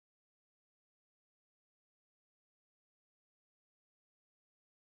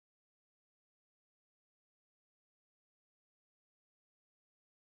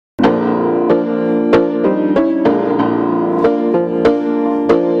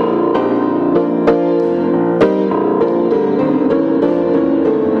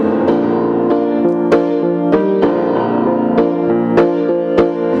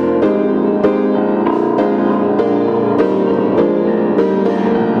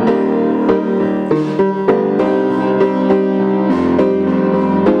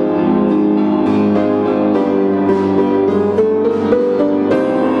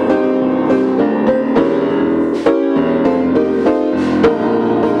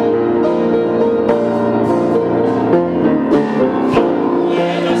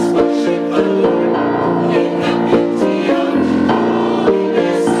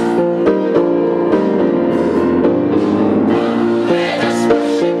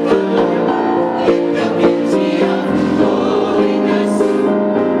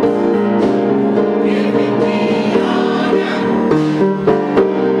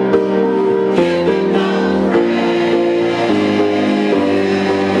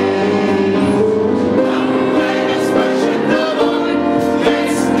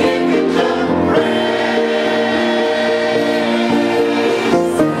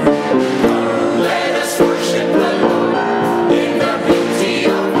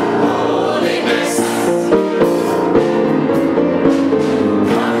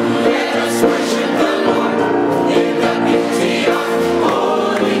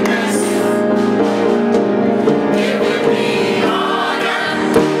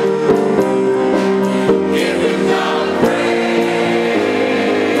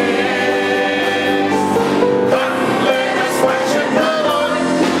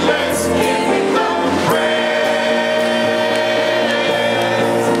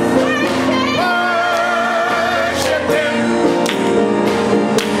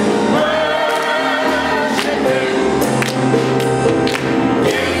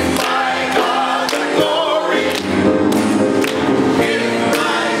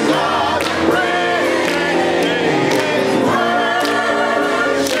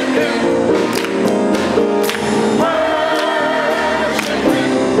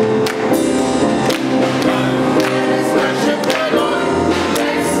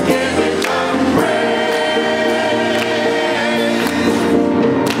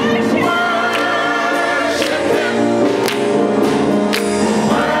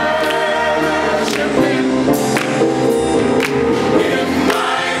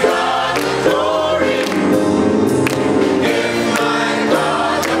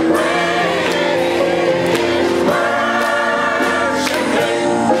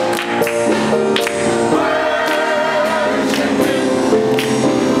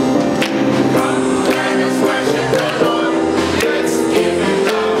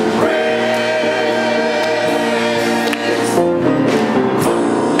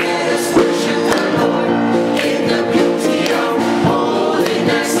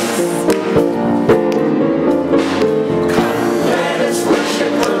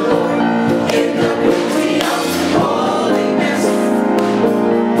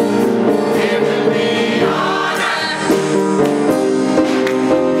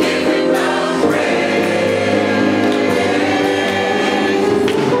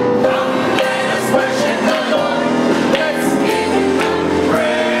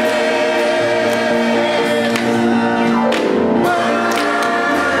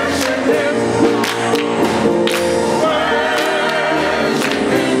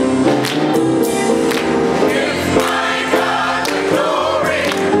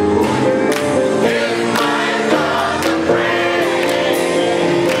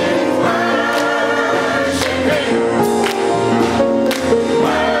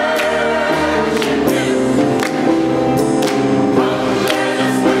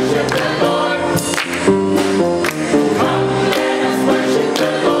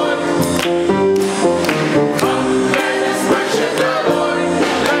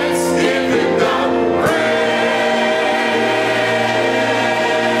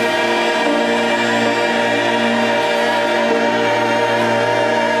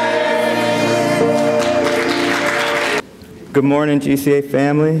Good morning, GCA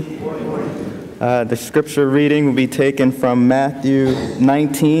family. The scripture reading will be taken from Matthew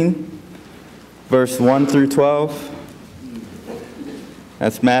 19, verse 1 through 12.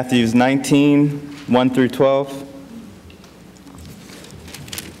 That's Matthew's 19, 1 through 12.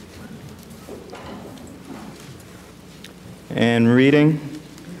 And reading.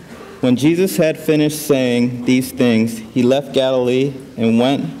 When Jesus had finished saying these things, he left Galilee and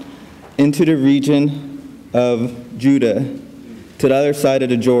went into the region of Judah, to the other side of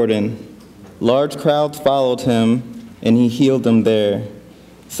the Jordan. Large crowds followed him, and he healed them there.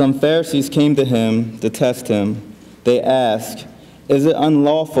 Some Pharisees came to him to test him. They asked, "Is it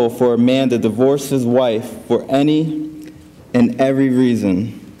unlawful for a man to divorce his wife for any and every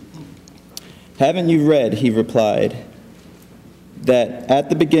reason?" "Haven't you read," he replied, "that at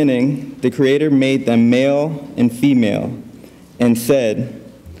the beginning the Creator made them male and female, and said,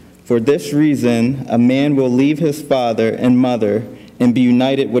 'For this reason a man will leave his father and mother and be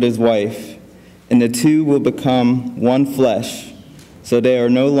united with his wife, and the two will become one flesh. So they are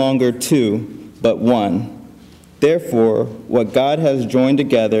no longer two, but one. Therefore, what God has joined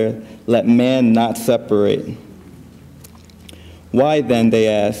together, let man not separate.' Why then," they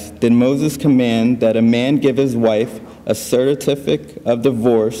asked, "did Moses command that a man give his wife a certificate of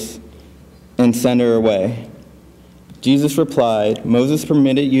divorce and send her away?" Jesus replied, "Moses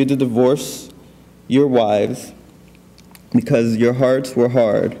permitted you to divorce your wives because your hearts were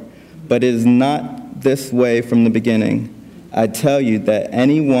hard, but it is not this way from the beginning. I tell you that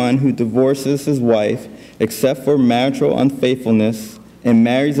anyone who divorces his wife, except for marital unfaithfulness, and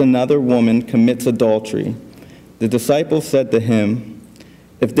marries another woman commits adultery." The disciples said to him,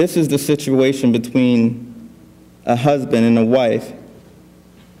 "If this is the situation between a husband and a wife,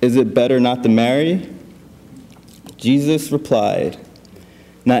 is it better not to marry?" Jesus replied,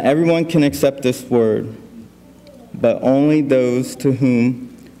 "Not everyone can accept this word, but only those to whom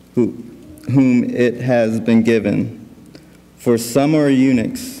it has been given. For some are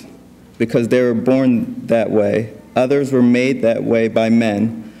eunuchs, because they were born that way. Others were made that way by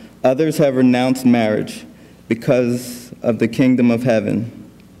men. Others have renounced marriage because of the kingdom of heaven.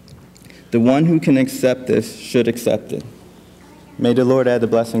 The one who can accept this should accept it." May the Lord add the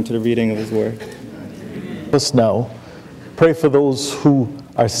blessing to the reading of his word. Us now, pray for those who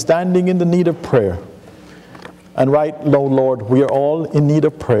are standing in the need of prayer. And right now, Lord, we are all in need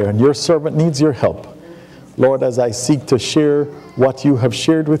of prayer, and your servant needs your help. Lord, as I seek to share what you have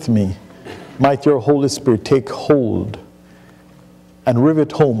shared with me, might your Holy Spirit take hold and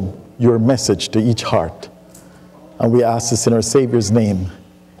rivet home your message to each heart. And we ask this in our Savior's name.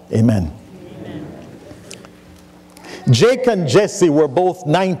 Amen. Jake and Jesse were both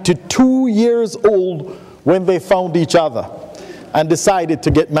 92 years old when they found each other and decided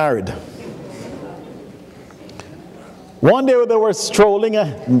to get married. One day they were strolling,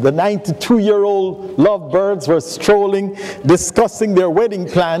 the 92-year-old lovebirds were strolling, discussing their wedding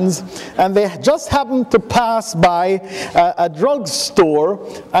plans, and they just happened to pass by a drugstore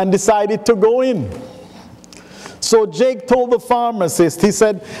and decided to go in. So Jake told the pharmacist, he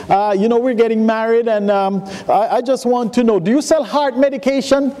said, we're getting married, and I just want to know, do you sell heart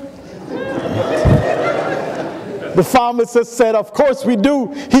medication? The pharmacist said, "Of course we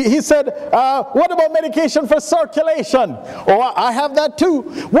do." He said, "What about medication for circulation?" "Oh, I have that too."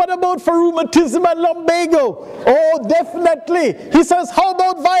 "What about for rheumatism and lumbago?" "Oh, definitely." He says, "How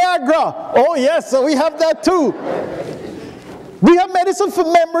about Viagra?" "Oh, yes, so we have that too." "Do you have medicine for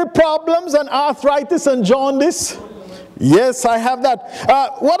memory problems and arthritis and jaundice?" "Yes, I have that."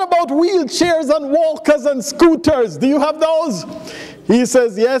 "What about wheelchairs and walkers and scooters? Do you have those?" He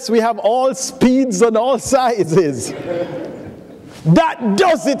says, "Yes, we have all speeds and all sizes." "That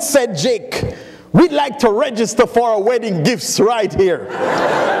does it," said Jake. "We'd like to register for our wedding gifts right here."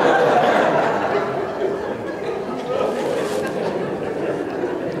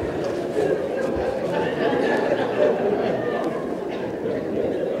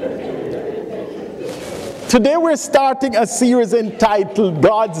 Today we're starting a series entitled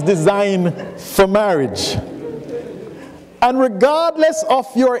God's Design for Marriage. And regardless of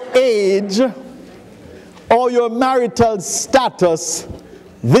your age or your marital status,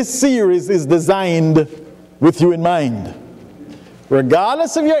 this series is designed with you in mind.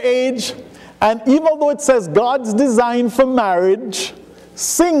 Regardless of your age, and even though it says God's design for marriage,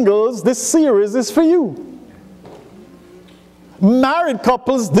 singles, this series is for you. Married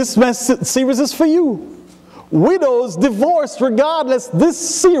couples, this series is for you. Widows, divorced, regardless, this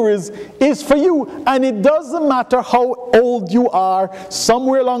series is for you. And it doesn't matter how old you are.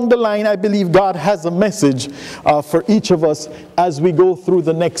 Somewhere along the line, I believe God has a message for each of us as we go through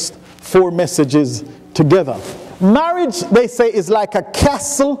the next 4 messages together. Marriage, they say, is like a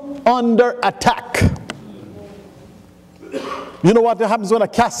castle under attack. You know what happens when a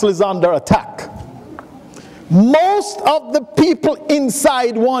castle is under attack? Most of the people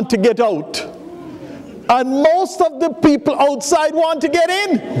inside want to get out, and most of the people outside want to get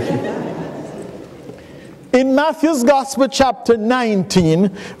in. In Matthew's Gospel, chapter 19,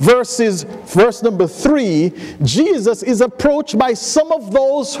 verse number 3, Jesus is approached by some of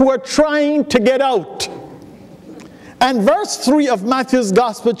those who are trying to get out. And verse 3 of Matthew's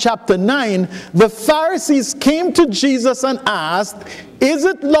Gospel, chapter 9, the Pharisees came to Jesus and asked, "Is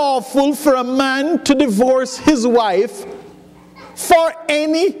it lawful for a man to divorce his wife for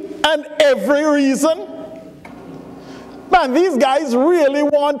any and every reason?" Man, these guys really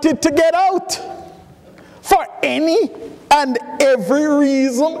wanted to get out. For any and every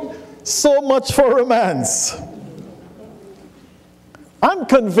reason. So much for romance. I'm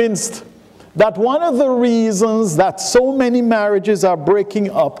convinced that one of the reasons that so many marriages are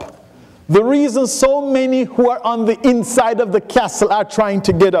breaking up, the reason so many who are on the inside of the castle are trying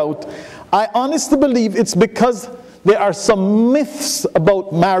to get out, I honestly believe it's because there are some myths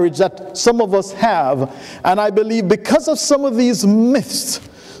about marriage that some of us have. And I believe because of some of these myths,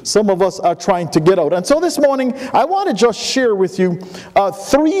 some of us are trying to get out. And so this morning, I want to just share with you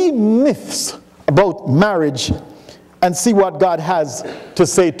 3 myths about marriage and see what God has to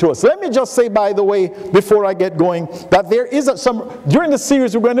say to us. Let me just say, by the way, before I get going, that there is during the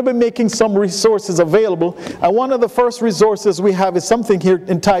series, we're going to be making some resources available. And one of the first resources we have is something here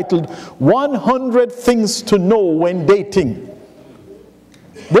entitled 100 Things to Know When Dating.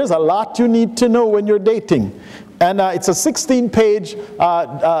 There's a lot you need to know when you're dating. And it's a 16-page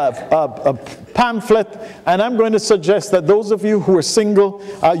pamphlet, and I'm going to suggest that those of you who are single,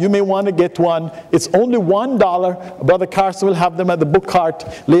 you may want to get one. It's only $1. Brother Carson will have them at the book cart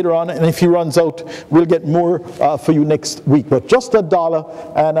later on, and if he runs out, we'll get more for you next week. But just $1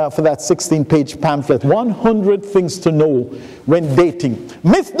 and for that 16-page pamphlet, 100 Things to Know When Dating.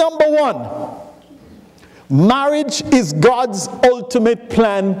 Myth number 1. Marriage is God's ultimate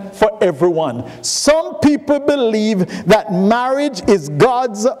plan for everyone. Some people believe that marriage is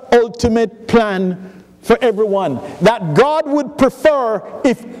God's ultimate plan for everyone. That God would prefer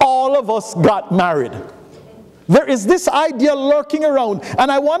if all of us got married. There is this idea lurking around, and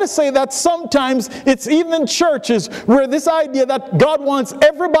I want to say that sometimes it's even in churches where this idea that God wants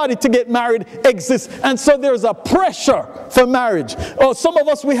everybody to get married exists, and so there's a pressure for marriage. Oh, some of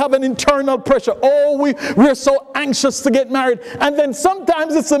us, we have an internal pressure. Oh, we're so anxious to get married, and then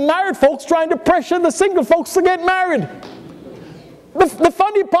sometimes it's the married folks trying to pressure the single folks to get married. The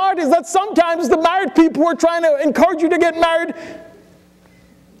funny part is that sometimes the married people who are trying to encourage you to get married,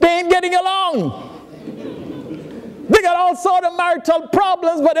 they ain't getting along. They got all sort of marital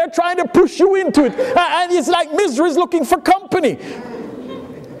problems, but they're trying to push you into it. And it's like misery is looking for company.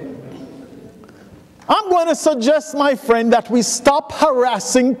 I'm going to suggest, my friend, that we stop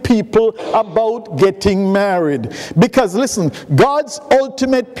harassing people about getting married. Because listen, God's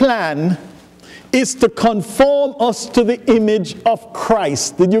ultimate plan is to conform us to the image of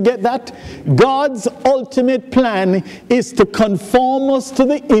Christ. Did you get that? God's ultimate plan is to conform us to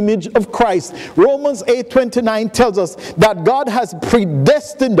the image of Christ. Romans 8:29 tells us that God has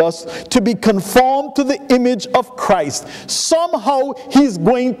predestined us to be conformed to the image of Christ. Somehow He's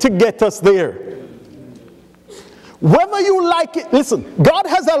going to get us there. Whether you like it, listen, God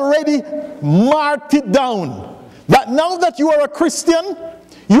has already marked it down. That now that you are a Christian,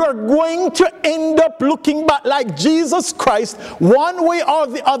 you are going to end up looking back like Jesus Christ one way or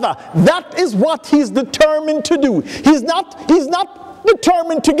the other. That is what He's determined to do. He's not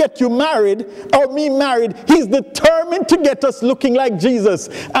determined to get you married or me married. He's determined to get us looking like Jesus.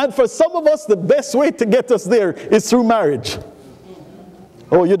 And for some of us, the best way to get us there is through marriage.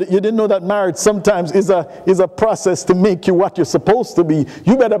 Oh, you didn't know that marriage sometimes is a process to make you what you're supposed to be.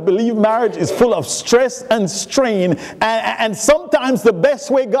 You better believe marriage is full of stress and strain. And sometimes the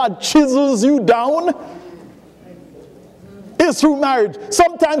best way God chisels you down is through marriage.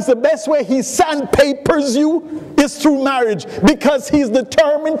 Sometimes the best way He sandpapers you is through marriage, because He's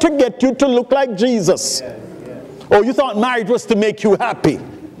determined to get you to look like Jesus. Oh, you thought marriage was to make you happy.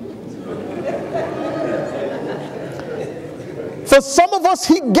 For some of us,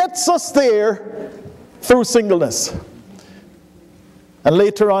 He gets us there through singleness. And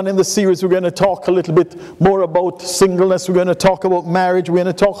later on in the series, we're going to talk a little bit more about singleness. We're going to talk about marriage. We're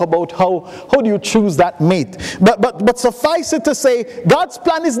going to talk about how do you choose that mate. But suffice it to say, God's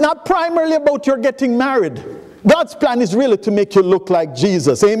plan is not primarily about your getting married. God's plan is really to make you look like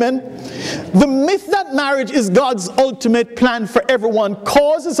Jesus. Amen? The myth that marriage is God's ultimate plan for everyone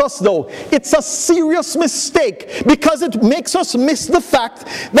causes us, though, it's a serious mistake, because it makes us miss the fact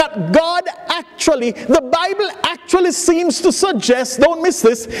that God actually, the Bible actually seems to suggest, don't miss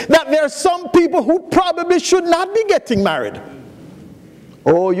this, that there are some people who probably should not be getting married.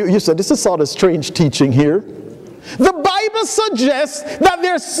 Oh, you said this is sort of strange teaching here. The Bible suggests that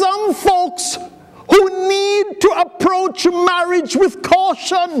there are some folks who need to approach marriage with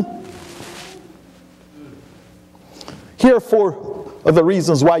caution. Here are 4 of the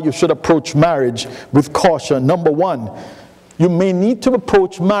reasons why you should approach marriage with caution. Number 1, you may need to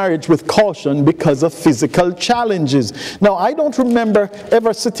approach marriage with caution because of physical challenges. Now, I don't remember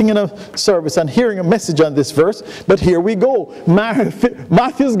ever sitting in a service and hearing a message on this verse, but here we go.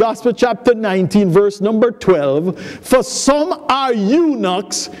 Matthew's Gospel, chapter 19, verse number 12. For some are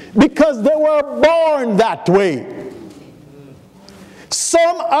eunuchs because they were born that way.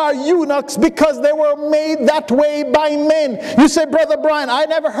 Some are eunuchs because they were made that way by men. You say, Brother Brian, I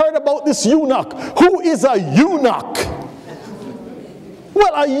never heard about this eunuch. Who is a eunuch?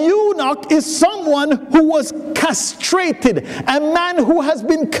 Well, a eunuch is someone who was castrated, a man who has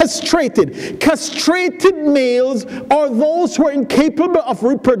been castrated. Castrated males are those who are incapable of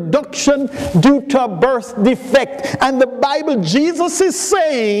reproduction due to a birth defect. And the Bible, Jesus is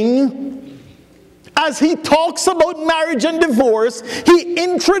saying, as he talks about marriage and divorce, he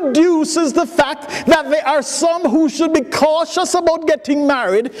introduces the fact that there are some who should be cautious about getting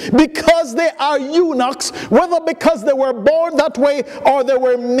married because they are eunuchs, whether because they were born that way or they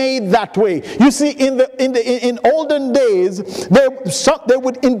were made that way. You see, in olden days, they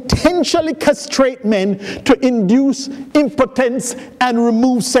would intentionally castrate men to induce impotence and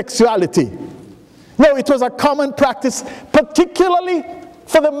remove sexuality. Now, it was a common practice, particularly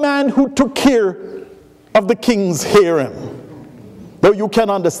for the man who took care of the king's harem. Though you can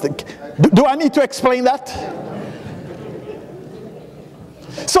understand. Do I need to explain that?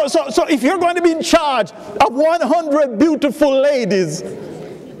 So if you're going to be in charge of 100 beautiful ladies,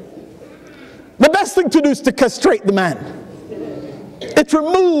 the best thing to do is to castrate the man. It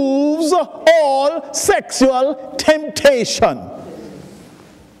removes all sexual temptation.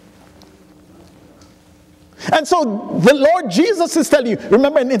 And so the Lord Jesus is telling you,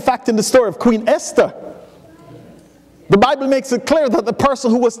 remember in fact in the story of Queen Esther, the Bible makes it clear that the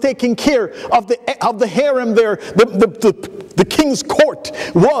person who was taking care of the harem there, the king's court,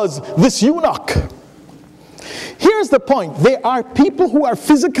 was this eunuch. Here's the point. There are people who are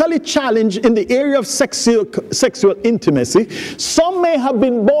physically challenged in the area of sexual intimacy. Some may have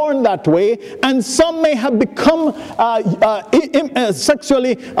been born that way, and some may have become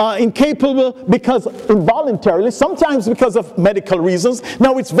sexually incapable because involuntarily, sometimes because of medical reasons.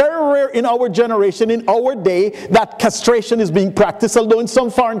 Now, it's very rare in our generation, in our day, that castration is being practiced, although in some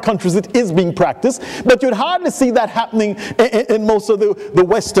foreign countries it is being practiced. But you'd hardly see that happening in most of the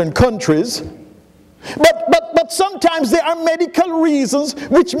Western countries. But sometimes there are medical reasons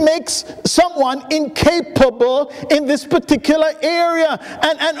which makes someone incapable in this particular area.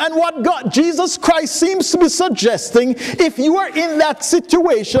 And what Jesus Christ seems to be suggesting, if you are in that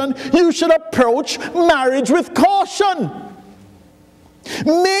situation, you should approach marriage with caution.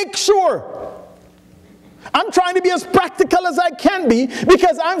 Make sure. I'm trying to be as practical as I can be,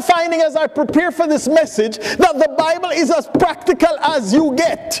 because I'm finding as I prepare for this message that the Bible is as practical as you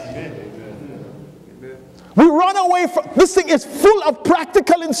get. We run away from, this thing is full of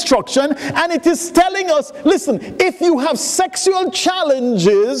practical instruction, and it is telling us, listen, if you have sexual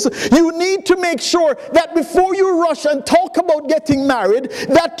challenges, you need to make sure that before you rush and talk about getting married,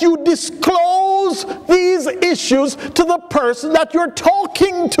 that you disclose these issues to the person that you're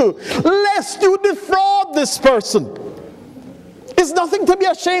talking to, lest you defraud this person. It's nothing to be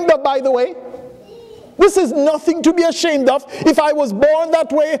ashamed of, by the way. This is nothing to be ashamed of. If I was born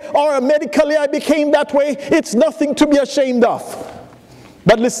that way or medically I became that way, it's nothing to be ashamed of.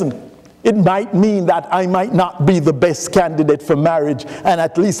 But listen, it might mean that I might not be the best candidate for marriage, and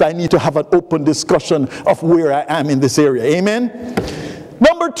at least I need to have an open discussion of where I am in this area. Amen?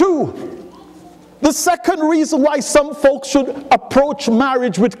 Number 2, the second reason why some folks should approach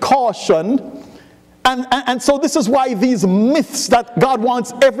marriage with caution, and so this is why these myths that God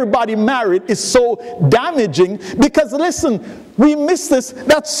wants everybody married is so damaging, because listen, we miss this,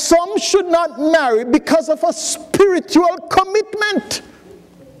 that some should not marry because of a spiritual commitment.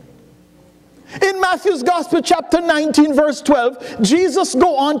 In Matthew's Gospel, chapter 19, verse 12, Jesus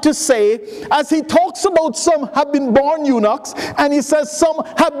go on to say, as he talks about some have been born eunuchs, and he says some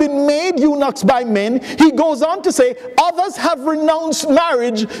have been made eunuchs by men, he goes on to say, others have renounced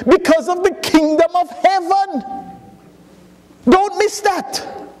marriage because of the kingdom of heaven. Don't miss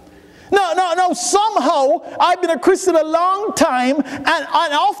that. No, somehow, I've been a Christian a long time, and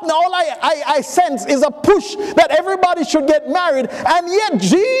often all I sense is a push that everybody should get married, and yet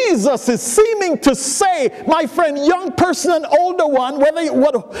Jesus is seeming to say, my friend, young person and older one,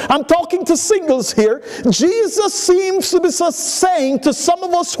 I'm talking to singles here, Jesus seems to be saying to some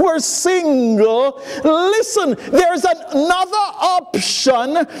of us who are single, listen, there's another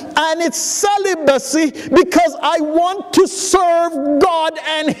option, and it's celibacy, because I want to serve God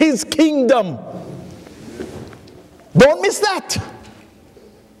and His kingdom. Don't miss that.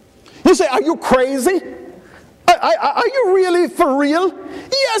 You say, are you crazy? Are you really for real?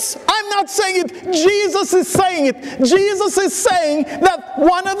 Yes, I'm not saying it. Jesus is saying it. Jesus is saying that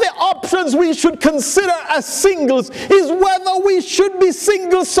one of the options we should consider as singles is whether we should be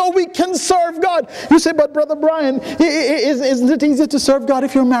single so we can serve God. You say, but Brother Brian, isn't it easier to serve God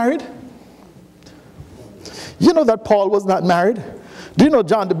if you're married? You know that Paul was not married. Do you know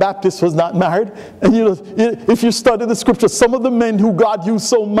John the Baptist was not married? And you know, if you study the scriptures, some of the men who God used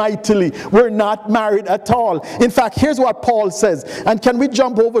so mightily were not married at all. In fact, here's what Paul says. And can we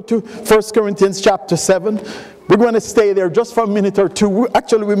jump over to 1 Corinthians chapter 7? We're going to stay there just for a minute or two.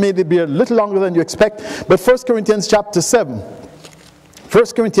 Actually, we made it be a little longer than you expect. But 1 Corinthians chapter 7. 1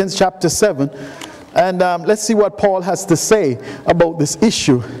 Corinthians chapter 7. And let's see what Paul has to say about this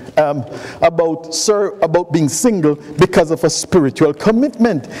issue, about being single because of a spiritual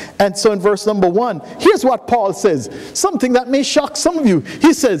commitment. And so in verse number 1, here's what Paul says, something that may shock some of you.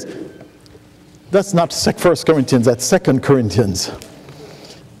 He says, that's not 1 Corinthians, that's 2 Corinthians.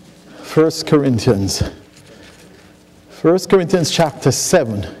 1 Corinthians chapter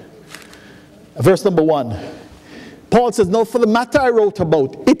 7, verse number 1. Paul says, no, for the matter I wrote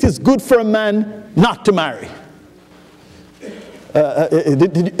about, it is good for a man not to marry.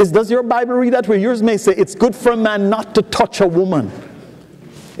 Does your Bible read that way? Yours may say, it's good for a man not to touch a woman.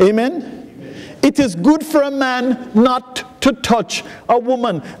 Amen? It is good for a man not to touch a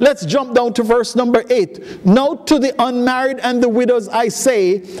woman. Let's jump down to verse number 8. Now to the unmarried and the widows I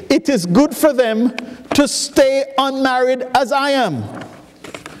say, it is good for them to stay unmarried as I am.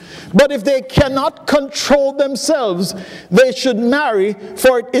 But if they cannot control themselves, they should marry,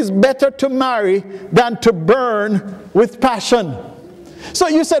 for it is better to marry than to burn with passion. So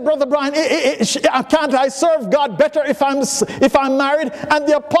you said, Brother Brian, can't I serve God better if I'm married? And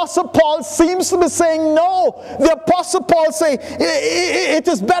the Apostle Paul seems to be saying no. The Apostle Paul say it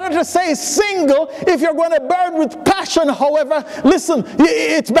is better to say single if you're going to burn with passion. However, listen,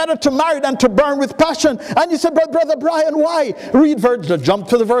 it's better to marry than to burn with passion. And you said, Brother Brian, why? Jump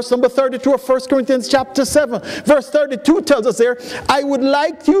to the verse number 32 of 1 Corinthians chapter 7. Verse 32 tells us there, I would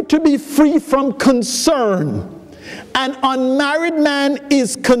like you to be free from concern. An unmarried man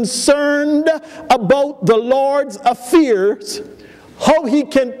is concerned about the Lord's affairs, how he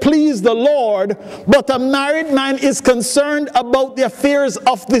can please the Lord, but a married man is concerned about the affairs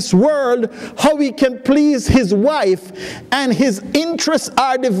of this world, how he can please his wife, and his interests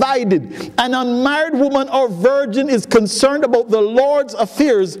are divided. An unmarried woman or virgin is concerned about the Lord's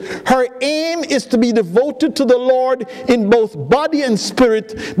affairs. Her aim is to be devoted to the Lord in both body and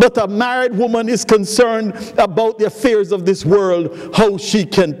spirit, but a married woman is concerned about the affairs of this world, how she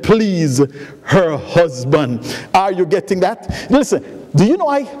can please her husband. Are you getting that? Listen, do you know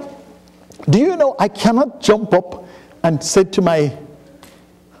I cannot jump up and say to my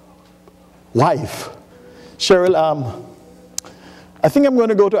wife, Cheryl, I think I'm going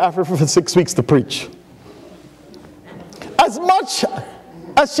to go to Africa for 6 weeks to preach. As much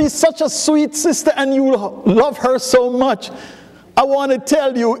as she's such a sweet sister and you love her so much, I want to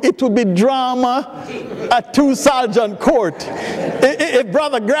tell you, it would be drama at 2 Sergeant Court if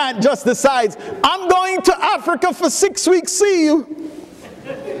Brother Grant just decides, I'm going to Africa for 6 weeks, see you.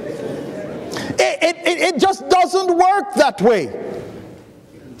 It just doesn't work that way.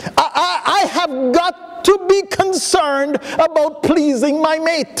 I have got to be concerned about pleasing my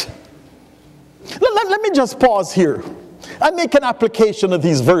mate. Let me just pause here and make an application of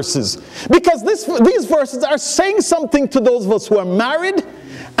these verses, because these verses are saying something to those of us who are married,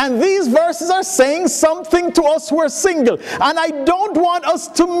 and these verses are saying something to us who are single. And I don't want us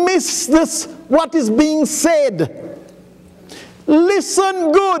to miss this, what is being said.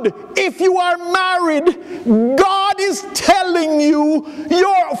 Listen good. If you are married, God is telling you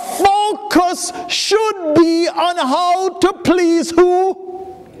your focus should be on how to please who?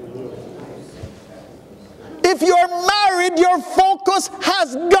 If you're married, your focus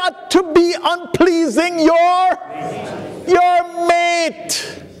has got to be on pleasing your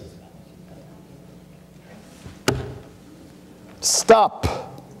mate. Stop.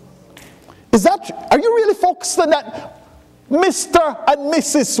 Are you really focused on that, Mr. and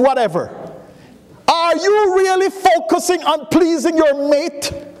Mrs. whatever? Are you really focusing on pleasing your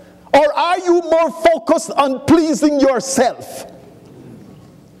mate? Or are you more focused on pleasing yourself?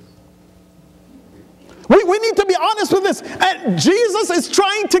 We need to be honest with this. And Jesus is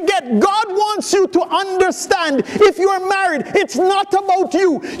trying to God wants you to understand, if you are married, it's not about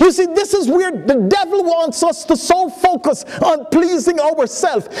you. You see, this is where the devil wants us to so focus on pleasing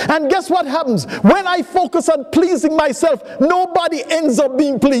ourselves. And guess what happens? When I focus on pleasing myself, nobody ends up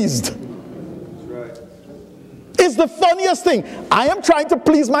being pleased. It's the funniest thing. I am trying to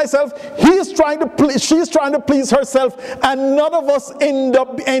please myself. She's trying to please herself, and none of us end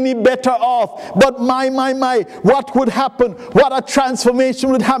up any better off. But my, what would happen? What a transformation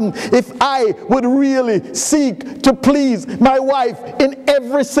would happen if I would really seek to please my wife in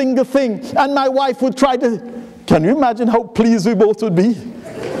every single thing, and my wife would try to. Can you imagine how pleased we both would be?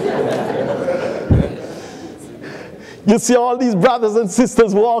 You see all these brothers and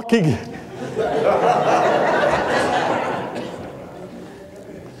sisters walking.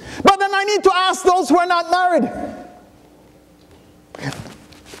 But then I need to ask those who are not married.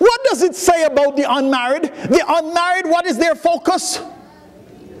 What does it say about the unmarried? The unmarried, what is their focus?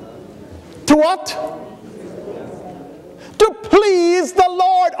 To what? To please the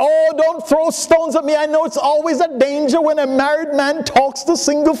Lord. Oh, don't throw stones at me. I know it's always a danger when a married man talks to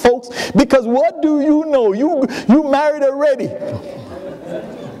single folks, because what do you know? You married already.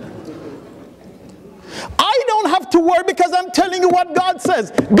 I don't have to worry, because I'm telling you what God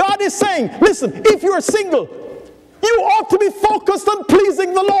says. God is saying, listen, if you're single, you ought to be focused on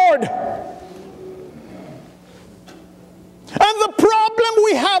pleasing the Lord. And the problem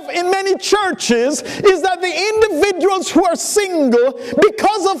we have in many churches is that the individuals who are single,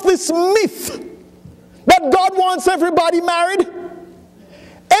 because of this myth that God wants everybody married,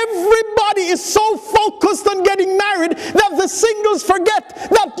 everybody is so focused on getting married that the singles forget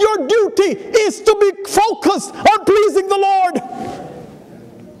that your duty is to be focused on pleasing the Lord.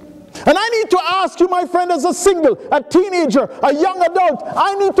 And I need to ask you, my friend, as a single, a teenager, a young adult,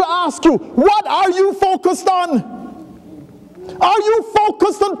 I need to ask you, what are you focused on? Are you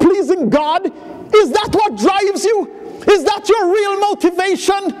focused on pleasing God? Is that what drives you? Is that your real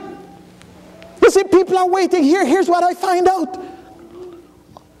motivation? You see, people are waiting here. Here's what I find out.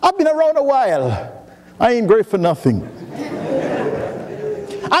 I've been around a while. I ain't great for nothing.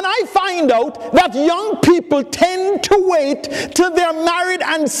 And I find out that young people tend to wait till they're married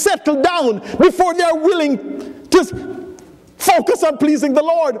and settled down before they're willing to focus on pleasing the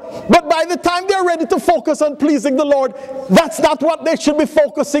Lord. But by the time they're ready to focus on pleasing the Lord, that's not what they should be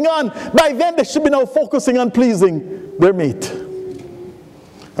focusing on. By then they should be now focusing on pleasing their mate.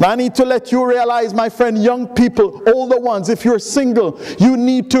 And I need to let you realize, my friend, young people, older ones, if you're single, you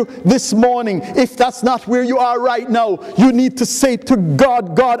need to, this morning, if that's not where you are right now, you need to say to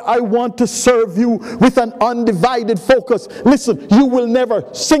God, God, I want to serve you with an undivided focus. Listen, you will never,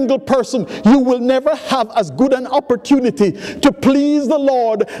 single person, you will never have as good an opportunity to please the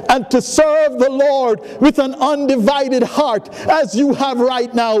Lord and to serve the Lord with an undivided heart as you have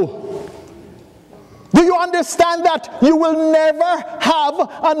right now. Do you understand that? You will never have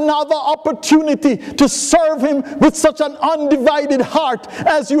another opportunity to serve Him with such an undivided heart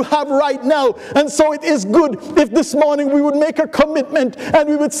as you have right now. And so it is good if this morning we would make a commitment and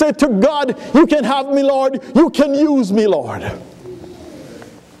we would say to God, you can have me, Lord. You can use me, Lord.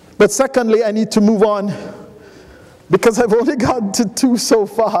 But secondly, I need to move on, because I've only gotten to two so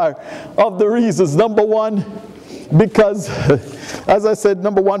far of the reasons. Number one, because, as I said,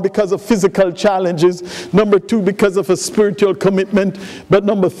 number one, because of physical challenges. Number two, because of a spiritual commitment. But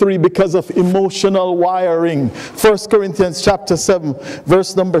number three, because of emotional wiring. 1 Corinthians chapter 7,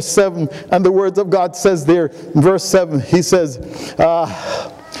 verse number 7. And the words of God says there, verse 7, He says,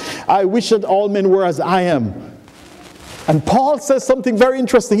 I wish that all men were as I am. And Paul says something very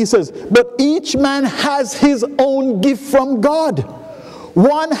interesting. He says, but each man has his own gift from God.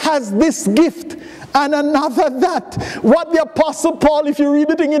 One has this gift, and another that. What the Apostle Paul, if you read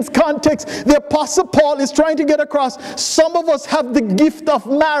it in its context, the Apostle Paul is trying to get across, some of us have the gift of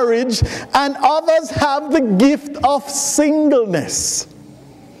marriage and others have the gift of singleness.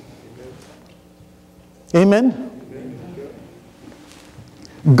 Amen?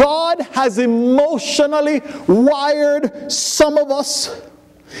 God has emotionally wired some of us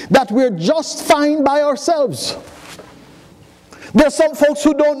that we're just fine by ourselves. There's some folks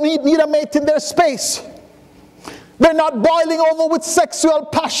who don't need a mate in their space. They're not boiling over with sexual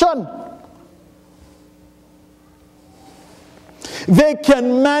passion. They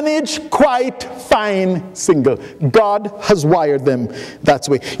can manage quite fine single. God has wired them that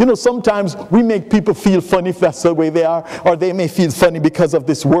way. You know, sometimes we make people feel funny if that's the way they are, or they may feel funny because of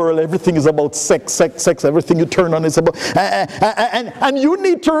this world. Everything is about sex, sex, sex. Everything you turn on is about... And you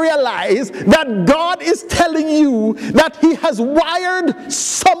need to realize that God is telling you that He has wired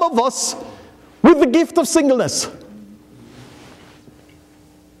some of us with the gift of singleness.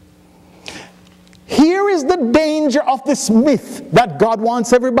 Here is the danger of this myth that God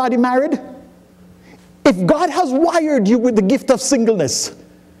wants everybody married. If God has wired you with the gift of singleness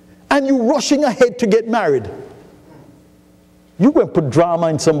and you're rushing ahead to get married, you're going to put drama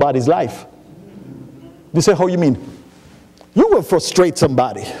in somebody's life. You say, how you mean? You will frustrate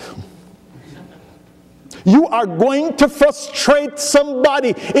somebody. You are going to frustrate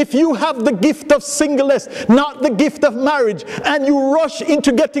somebody if you have the gift of singleness, not the gift of marriage, and you rush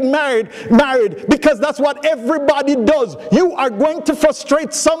into getting married because that's what everybody does. You are going to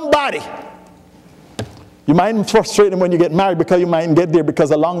frustrate somebody. You might frustrate them when you get married because you might get there because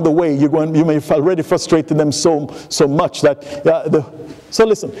along the way you may have already frustrated them so much that so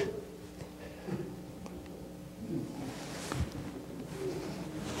listen.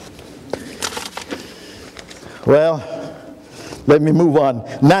 Well, let me move on.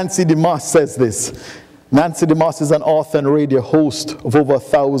 Nancy DeMoss says this. Nancy DeMoss is an author and radio host of over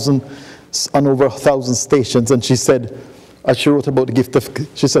 1,000 stations, and she said, as she wrote about the gift of,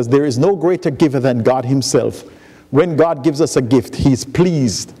 she says, there is no greater giver than God Himself. When God gives us a gift, He's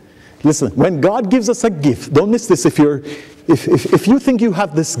pleased. Listen, when God gives us a gift, don't miss this if you think you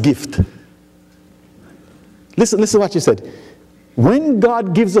have this gift. Listen to what she said. When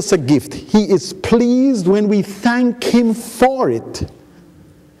God gives us a gift, He is pleased when we thank Him for it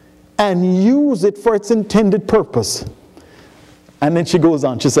and use it for its intended purpose. And then she goes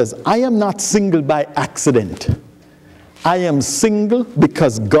on, she says, I am not single by accident. I am single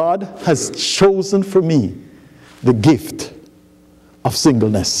because God has chosen for me the gift of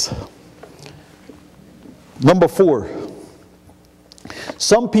singleness. Number 4.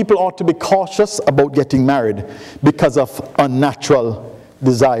 Some people ought to be cautious about getting married because of unnatural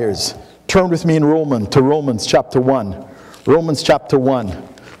desires. Turn with me in Romans chapter 1. Romans chapter 1,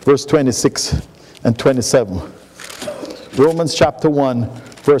 verse 26 and 27. Romans chapter 1,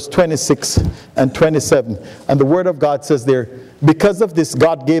 verse 26 and 27. And the Word of God says there, because of this,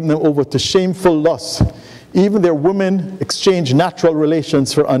 God gave them over to shameful lusts. Even their women exchanged natural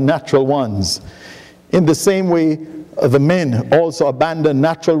relations for unnatural ones. In the same way, the men also abandoned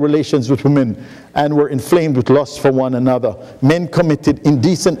natural relations with women and were inflamed with lust for one another. Men committed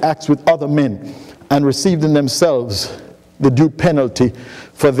indecent acts with other men and received in themselves the due penalty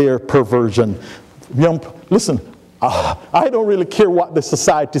for their perversion. Listen, I don't really care what the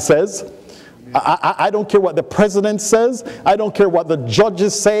society says. I don't care what the president says. I don't care what the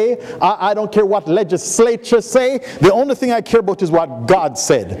judges say. I don't care what legislatures say. The only thing I care about is what God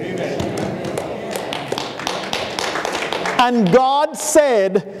said. Amen. And God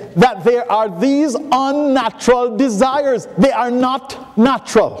said that there are these unnatural desires. They are not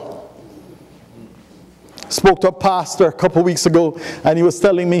natural. Spoke to a pastor a couple weeks ago, and he was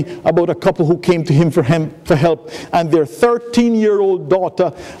telling me about a couple who came to him for help, and their 13-year-old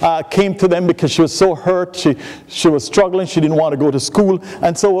daughter came to them because she was so hurt. She was struggling. She didn't want to go to school,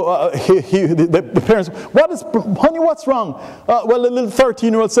 and so the parents, honey, what's wrong? Well, the little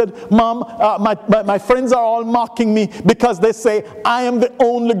 13-year-old said, Mom, my friends are all mocking me because they say I am the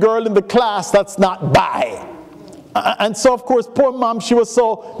only girl in the class that's not bi. And so, of course, poor mom, she was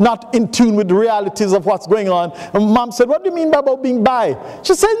so not in tune with the realities of what's going on. And Mom said, what do you mean about being bi?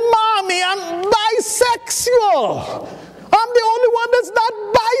 She said, Mommy, I'm bisexual. I'm the only one that's not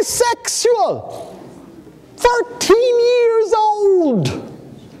bisexual. 13 years old.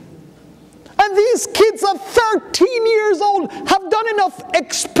 And these kids are 13 years old, have done enough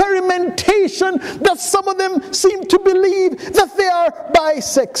experimentation that some of them seem to believe that they are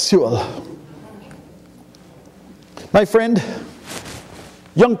bisexual. My friend,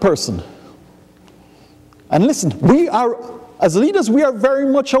 young person, and listen, we are, as leaders, we are very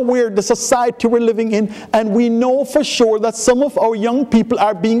much aware of the society we're living in, and we know for sure that some of our young people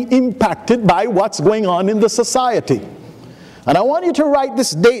are being impacted by what's going on in the society. And I want you to write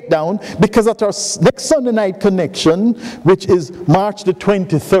this date down, because at our next Sunday night connection, which is March the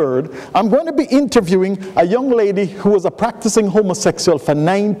 23rd, I'm going to be interviewing a young lady who was a practicing homosexual for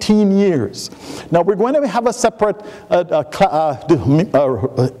 19 years. Now, we're going to have a separate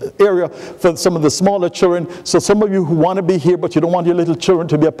area for some of the smaller children. So some of you who want to be here, but you don't want your little children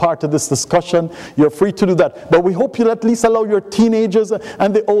to be a part of this discussion, you're free to do that. But we hope you'll at least allow your teenagers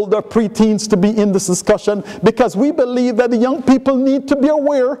and the older preteens to be in this discussion, because we believe that the young people need to be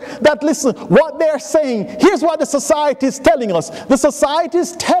aware that, listen, what they're saying, here's what the society is telling us. The society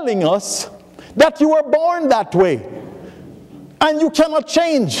is telling us that you were born that way and you cannot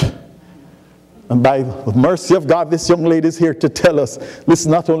change. And by the mercy of God, this young lady is here to tell us, listen,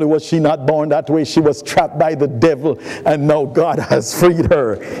 not only was she not born that way, she was trapped by the devil, and now God has freed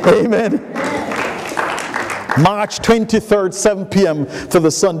her. Amen. March 23rd, 7 p.m. for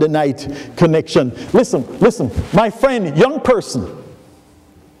the Sunday night connection. Listen, my friend, young person.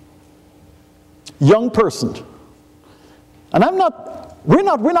 And we're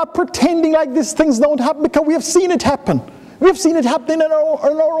not pretending like these things don't happen, because we have seen it happen. We have seen it happening in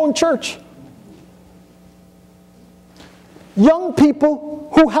our own church. Young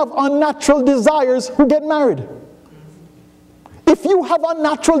people who have unnatural desires who get married. If you have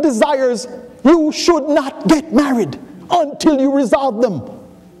unnatural desires, you should not get married until you resolve them.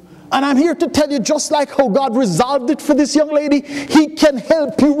 And I'm here to tell you, just like how God resolved it for this young lady, He can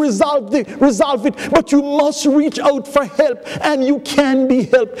help you resolve it, but you must reach out for help, and you can be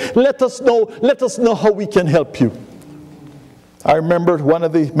helped. Let us know how we can help you. I remember one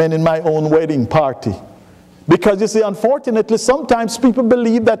of the men in my own wedding party. Because you see, unfortunately, sometimes people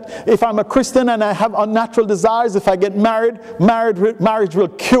believe that if I'm a Christian and I have unnatural desires, if I get married, marriage will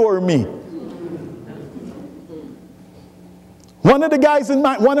cure me. One of the guys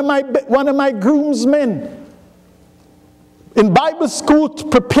one of my groomsmen in Bible school,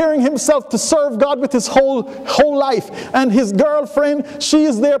 preparing himself to serve God with his whole life, and his girlfriend, she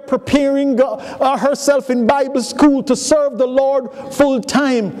is there preparing herself in Bible school to serve the Lord full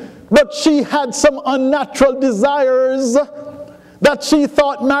time. But she had some unnatural desires that she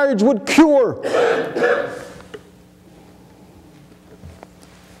thought marriage would cure.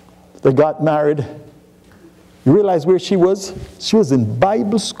 They got married. You realize where she was? She was in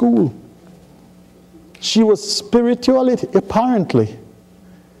Bible school. She was spirituality, apparently.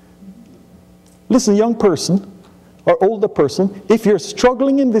 Listen, young person or older person, if you're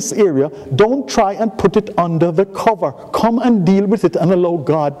struggling in this area, don't try and put it under the cover. Come and deal with it and allow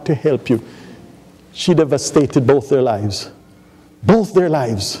God to help you. She devastated both their lives. Both their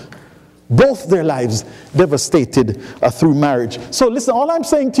lives devastated through marriage. So listen, all I'm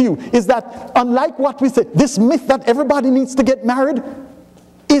saying to you is that, unlike what we say, this myth that everybody needs to get married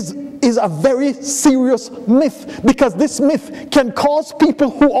is a very serious myth, because this myth can cause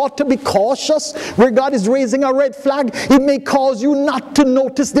people who ought to be cautious, where God is raising a red flag, it may cause you not to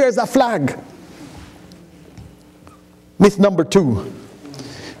notice there's a flag. Myth number 2.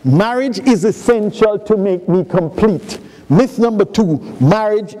 Marriage is essential to make me complete. Myth number 2,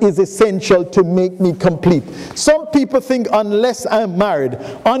 marriage is essential to make me complete. Some people think until I'm married,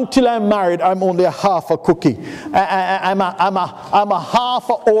 I'm only a half a cookie. I'm a half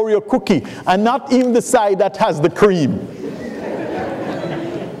a Oreo cookie, and not even the side that has the cream.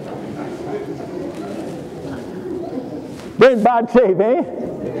 They're in bad shape, eh?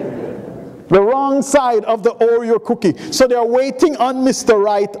 The wrong side of the Oreo cookie. So they're waiting on Mr.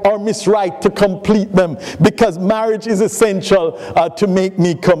 Right or Miss Right to complete them, because marriage is essential to make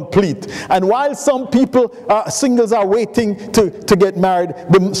me complete. And while some people, singles, are waiting to get married,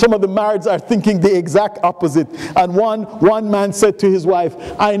 some of the marrieds are thinking the exact opposite. And one man said to his wife,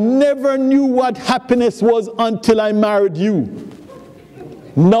 "I never knew what happiness was until I married you.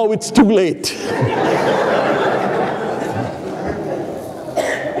 Now it's too late."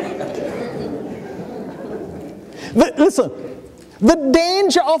 Listen, the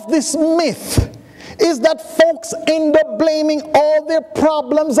danger of this myth is that folks end up blaming all their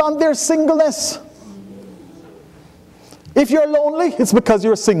problems on their singleness. If you're lonely, it's because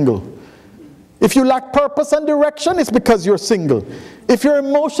you're single. If you lack purpose and direction, it's because you're single. If you're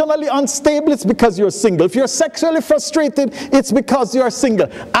emotionally unstable, it's because you're single. If you're sexually frustrated, it's because you're single.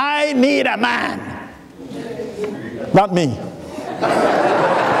 I need a man. Not me.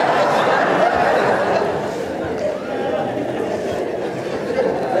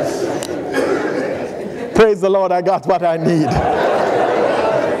 Praise the Lord, I got what I need.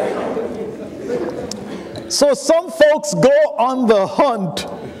 So some folks go on the hunt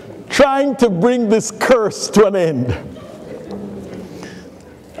trying to bring this curse to an end.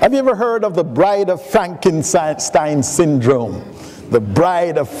 Have you ever heard of the Bride of Frankenstein syndrome? The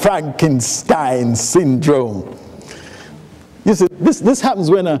Bride of Frankenstein syndrome. You see, this happens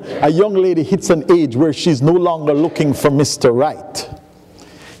when a young lady hits an age where she's no longer looking for Mr. Right.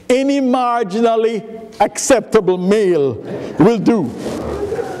 Any marginally acceptable male will do.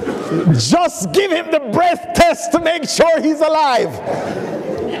 Just give him the breath test to make sure he's alive.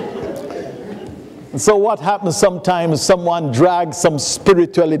 So what happens sometimes, someone drags some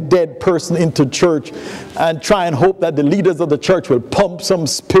spiritually dead person into church and try and hope that the leaders of the church will pump some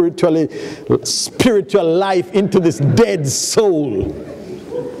spiritual life into this dead soul.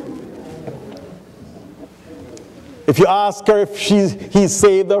 If you ask her if he's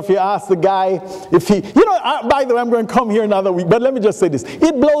saved, or if you ask the guy if he, by the way, I'm going to come here another week, but let me just say this.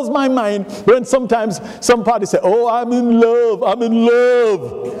 It blows my mind when sometimes some parties say, oh, I'm in love, I'm in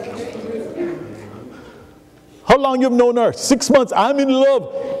love. How long you've known her? 6 months. I'm in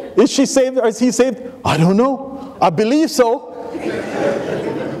love. Is she saved or is he saved? I don't know. I believe so.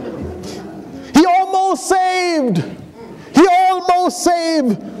 He almost saved. He almost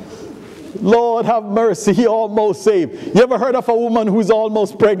saved. Lord have mercy. He almost saved. You ever heard of a woman who's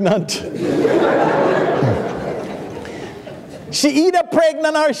almost pregnant? She either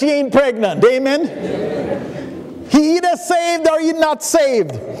pregnant or she ain't pregnant. Amen? He either saved or he not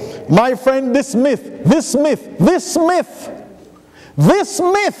saved. My friend, this myth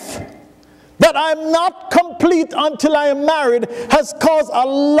that I'm not complete until I am married has caused a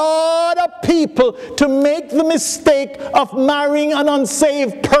lot of people to make the mistake of marrying an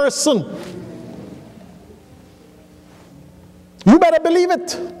unsaved person. You better believe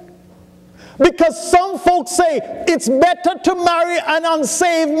it. Because some folks say it's better to marry an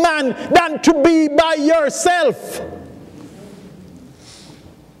unsaved man than to be by yourself.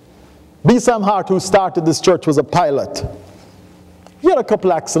 B. Sam Hart, who started this church, was a pilot. He had a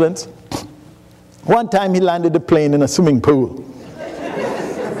couple accidents. One time he landed the plane in a swimming pool.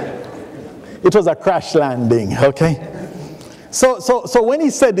 It was a crash landing, okay? So when he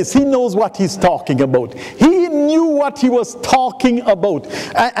said this, he knows what he's talking about. He knew what he was talking about.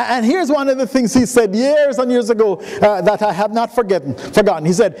 And here's one of the things he said years and years ago that I have not forgotten.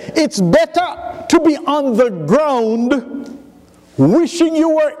 He said, it's better to be on the ground wishing you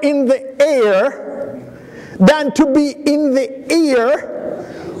were in the air than to be in the air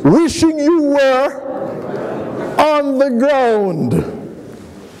wishing you were on the ground.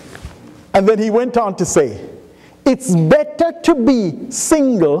 And then he went on to say, it's better to be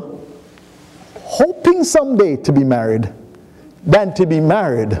single, hoping someday to be married, than to be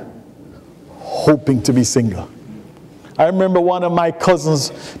married, hoping to be single. I remember one of my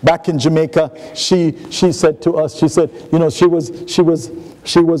cousins back in Jamaica, she said to us, she said,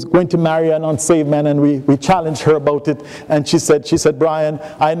 she was going to marry an unsaved man, and we challenged her about it. And she said, Brian,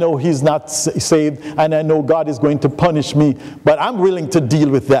 I know he's not saved, and I know God is going to punish me, but I'm willing to deal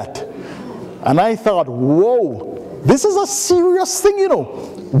with that. And I thought, whoa, this is a serious thing,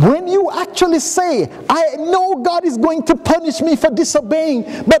 When you actually say, I know God is going to punish me for disobeying,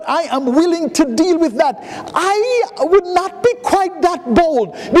 but I am willing to deal with that, I would not be quite that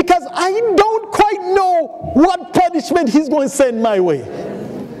bold, because I don't quite know what punishment he's going to send my way.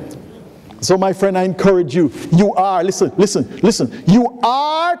 So my friend, I encourage you, you are, listen, you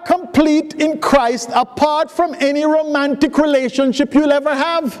are complete in Christ apart from any romantic relationship you'll ever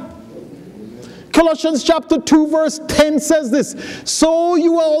have. Colossians chapter 2 verse 10 says this, so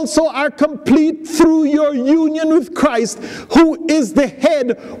you also are complete through your union with Christ, who is the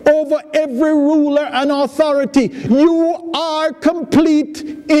head over every ruler and authority. You are complete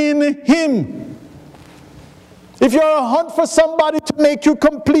in Him. If you're on a hunt for somebody to make you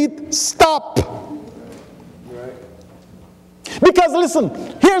complete, stop. Because listen,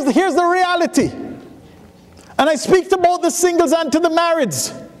 here's the reality. And I speak to both the singles and to the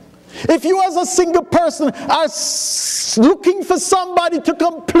marrieds. If you as a single person are looking for somebody to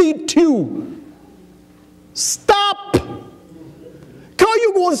complete you, stop. Because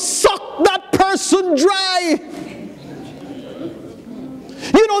you're going to suck that person dry.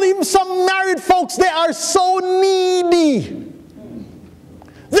 Even some married folks, they are so needy.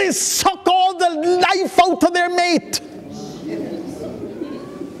 They suck all the life out of their mate.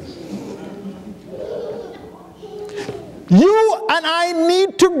 You and I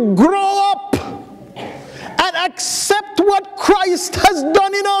need to grow up and accept what Christ has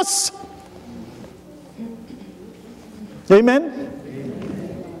done in us. Amen?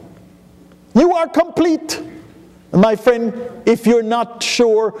 You are complete. My friend, if you're not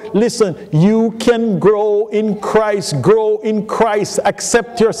sure, listen, you can grow in Christ. Grow in Christ.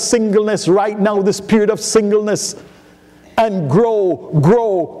 Accept your singleness right now, this period of singleness. and grow,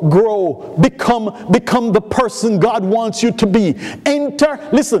 grow, grow. Become the person God wants you to be. Enter,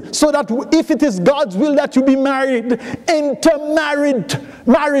 listen, so that if it is God's will that you be married, enter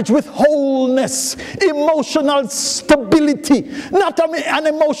marriage with wholeness, emotional stability, not an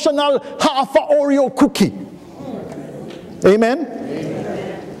emotional half a Oreo cookie. Amen?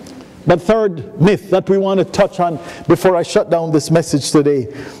 But third myth that we want to touch on before I shut down this message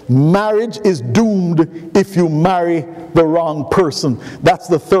today: marriage is doomed if you marry the wrong person. That's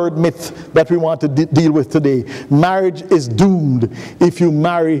the third myth that we want to deal with today. Marriage is doomed if you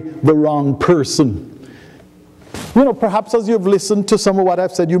marry the wrong person. You know, perhaps as you've listened to some of what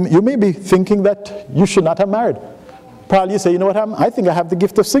I've said, you may be thinking that you should not have married. Probably you say, you know what, I think I have the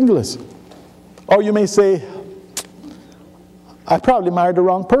gift of singleness. Or you may say, I probably married the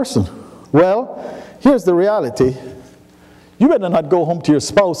wrong person. Well, here's the reality. You better not go home to your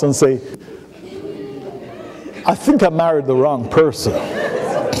spouse and say, I think I married the wrong person.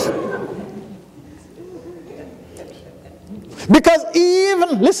 Because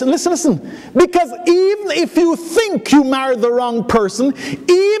listen. Because even if you think you married the wrong person,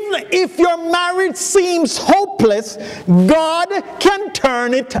 even if your marriage seems hopeless, God can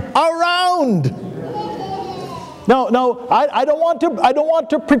turn it around. No, I don't want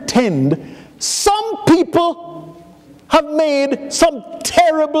to pretend. Some people have made some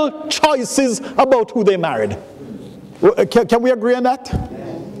terrible choices about who they married. Can we agree on that?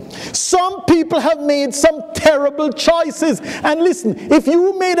 Some people have made some terrible choices. And listen, if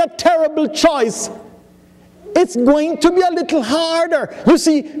you made a terrible choice, it's going to be a little harder. You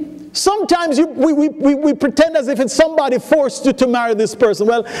see, sometimes we pretend as if it's somebody forced you to marry this person.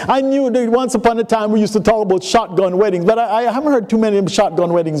 Well, I knew that once upon a time we used to talk about shotgun weddings, but I haven't heard too many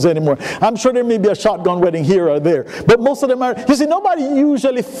shotgun weddings anymore. I'm sure there may be a shotgun wedding here or there, but most of them are, you see, nobody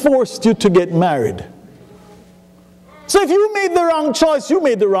usually forced you to get married. So if you made the wrong choice, you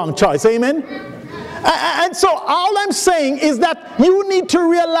made the wrong choice. Amen? And so all I'm saying is that you need to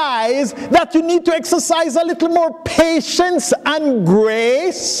realize that you need to exercise a little more patience and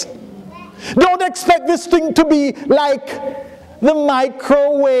grace. Don't expect this thing to be like the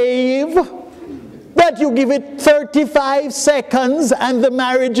microwave, that you give it 35 seconds and the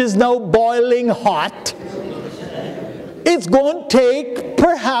marriage is now boiling hot. It's going to take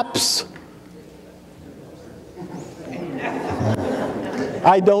perhaps,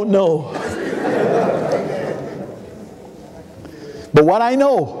 I don't know. But what I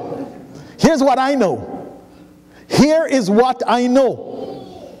know, here's what I know. Here is what I know.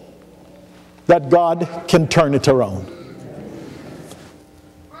 That God can turn it around.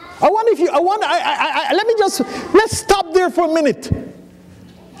 Let's stop there for a minute.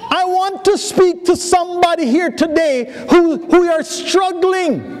 I want to speak to somebody here today who are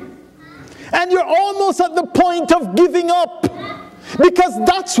struggling. And you're almost at the point of giving up. Because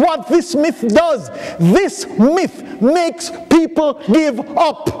that's what this myth does. This myth makes people give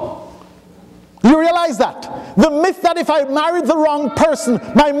up. You realize that? The myth that if I married the wrong person,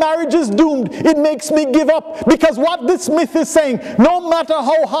 my marriage is doomed, it makes me give up. Because what this myth is saying, no matter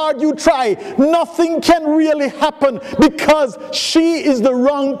how hard you try, nothing can really happen because she is the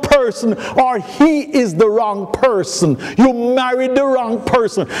wrong person or he is the wrong person. You married the wrong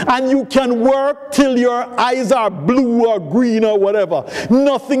person and you can work till your eyes are blue or green or whatever.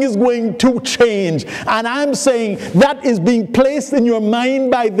 Nothing is going to change. And I'm saying that is being placed in your mind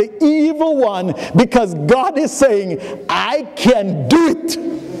by the evil one, because God is saying, I can do it.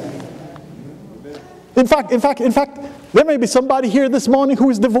 In fact, there may be somebody here this morning who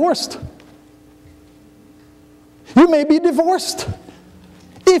is divorced. You may be divorced.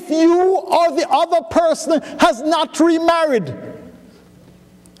 If you or the other person has not remarried,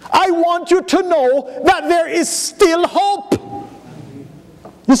 I want you to know that there is still hope.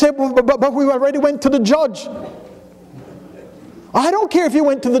 You say, but we already went to the judge. I don't care if you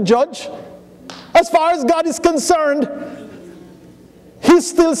went to the judge. As far as God is concerned, He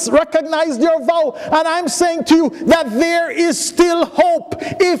still recognized your vow. And I'm saying to you that there is still hope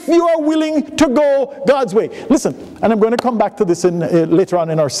if you are willing to go God's way. Listen, and I'm going to come back to this later on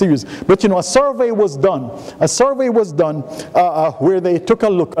in our series. But you know, a survey was done. Where they took a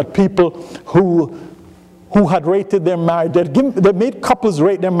look at people who had rated their marriage. They made couples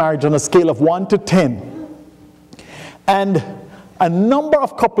rate their marriage on a scale of 1 to 10. And a number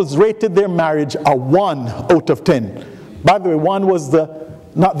of couples rated their marriage a 1 out of 10. By the way, 1 was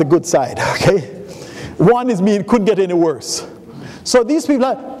not the good side, okay? 1 is mean it couldn't get any worse. So these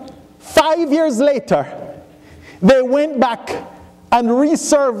people, 5 years later, they went back and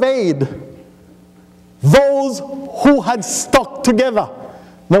resurveyed those who had stuck together.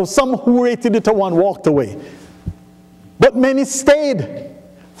 Now, some who rated it a 1 walked away. but many stayed.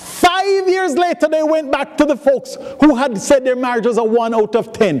 5 years later, they went back to the folks who had said their marriage was a 1 out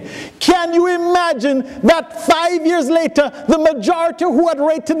of 10. Can you imagine that 5 years later, the majority who had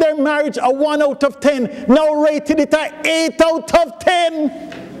rated their marriage a 1 out of 10 now rated it a 8 out of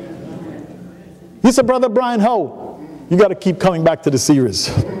 10? You said, Brother Brian, how? You got to keep coming back to the series.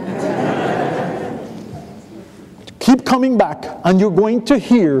 Keep coming back, and you're going to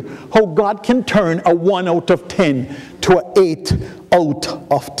hear how God can turn a 1 out of 10 to an 8 out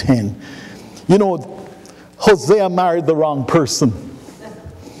of 10. You know, Hosea married the wrong person.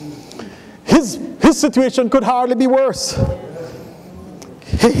 His situation could hardly be worse.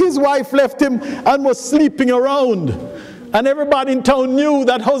 His wife left him and was sleeping around. And everybody in town knew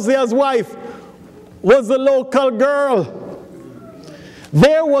that Hosea's wife was the local girl.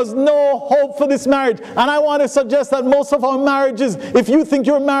 There was no hope for this marriage. And I want to suggest that most of our marriages, if you think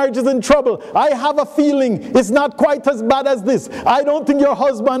your marriage is in trouble, I have a feeling it's not quite as bad as this. I don't think your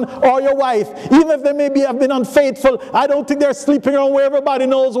husband or your wife, even if they maybe have been unfaithful, I don't think they're sleeping around where everybody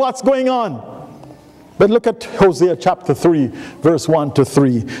knows what's going on. But look at Hosea chapter 3, verse 1 to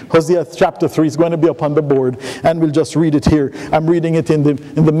 3. Hosea chapter 3 is going to be up on the board, and we'll just read it here. I'm reading it in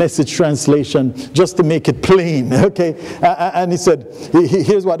the Message translation, just to make it plain, okay? And he said,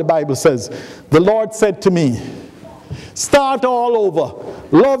 here's what the Bible says. The Lord said to me, start all over.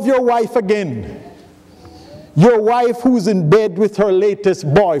 Love your wife again. Your wife who's in bed with her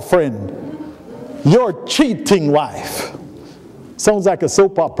latest boyfriend. Your cheating wife. Sounds like a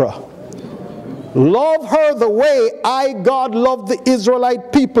soap opera. Love her the way I, God, love the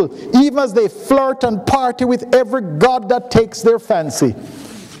Israelite people, even as they flirt and party with every god that takes their fancy.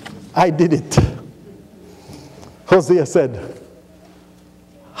 I did it. Hosea said,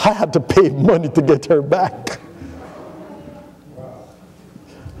 I had to pay money to get her back.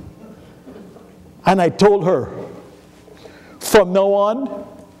 And I told her, from now on,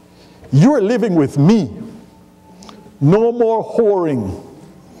 you're living with me. No more whoring.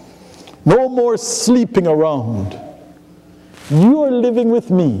 No more sleeping around. You are living with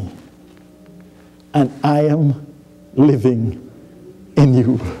me, and I am living in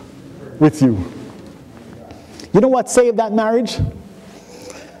you, with you. You know what saved that marriage?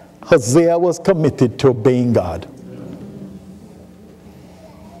 Hosea was committed to obeying God.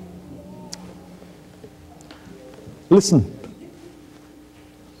 Listen,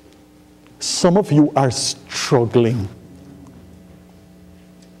 some of you are struggling.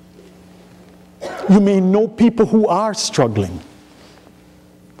 You may know people who are struggling.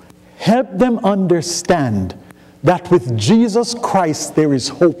 Help them understand that with Jesus Christ there is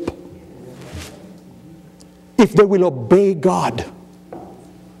hope. If they will obey God.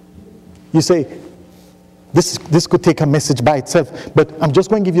 You say, this could take a message by itself, but I'm just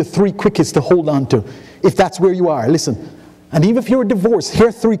going to give you 3 quickies to hold on to. If that's where you are, listen. And even if you're divorced, here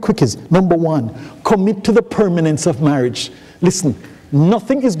are 3 quickies. Number 1, commit to the permanence of marriage. Listen,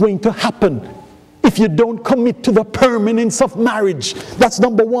 nothing is going to happen if you don't commit to the permanence of marriage. That's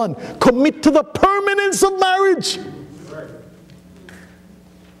number 1. Commit to the permanence of marriage.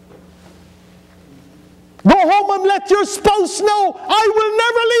 Go home and let your spouse know, I will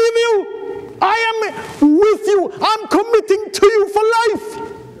never leave you. I am with you. I'm committing to you for life.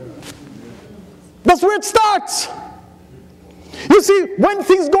 That's where it starts. You see, when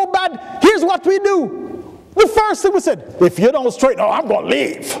things go bad, here's what we do. The first thing we said, if you don't straighten out, I'm going to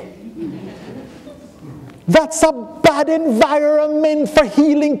leave. That's a bad environment for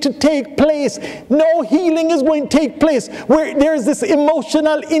healing to take place. No healing is going to take place where there's this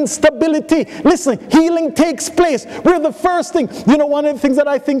emotional instability. Listen, healing takes place where the first thing, you know, one of the things that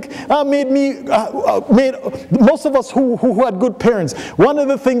I think made most of us who had good parents, one of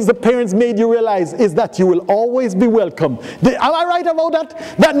the things the parents made you realize is that you will always be welcome. Am I right about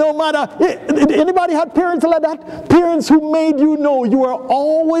that? That no matter, anybody had parents like that? Parents who made you know you are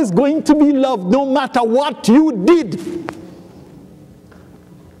always going to be loved no matter what you did.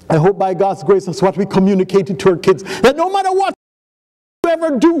 I hope by God's grace that's what we communicated to our kids, that no matter what you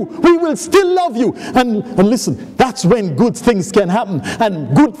ever do, we will still love you. And listen, that's when good things can happen.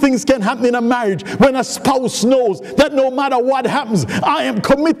 And good things can happen in a marriage when a spouse knows that no matter what happens, I am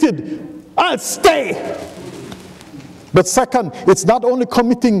committed. I'll stay. But second, it's not only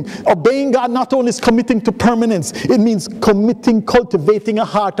committing, obeying God not only is committing to permanence, it means committing, cultivating a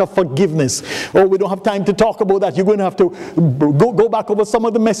heart of forgiveness. Oh, we don't have time to talk about that. You're going to have to go back over some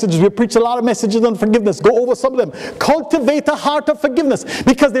of the messages. We preach a lot of messages on forgiveness. Go over some of them. Cultivate a heart of forgiveness,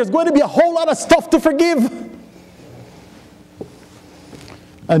 because there's going to be a whole lot of stuff to forgive.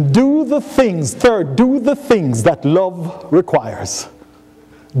 And do the things, third, do the things that love requires.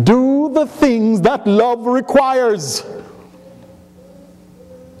 Do the things that love requires.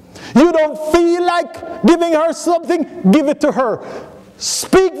 You don't feel like giving her something, give it to her.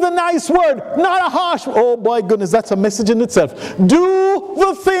 Speak the nice word, not a harsh. Oh my goodness, that's a message in itself. Do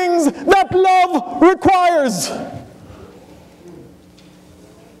the things that love requires.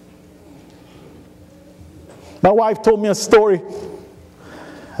 My wife told me a story,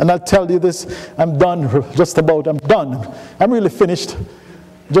 and I'll tell you this. I'm done, I'm done. I'm really finished.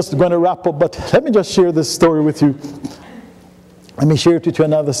 Just going to wrap up, but let me just share this story with you. Let me share it with you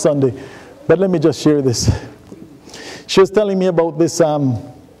another Sunday, but let me just share this. She was telling me about this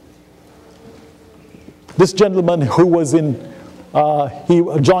this gentleman who was in, he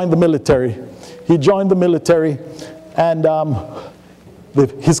joined the military. He joined the military, and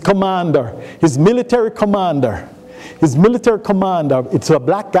his military commander, it's a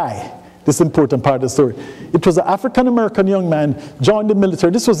black guy. This is important part of the story. It was an African-American young man, joined the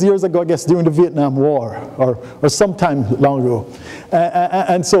military. This was years ago, I guess, during the Vietnam War, or sometime long ago.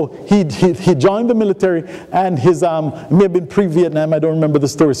 And so he joined the military, and his, it may have been pre-Vietnam, I don't remember the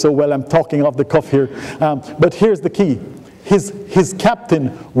story so well, I'm talking off the cuff here. But here's the key. His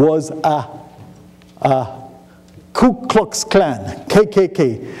captain was a Ku Klux Klan,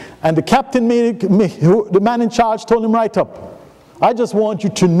 KKK. And the captain, the man in charge, told him right up, I just want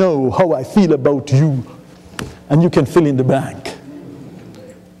you to know how I feel about you, and you can fill in the blank.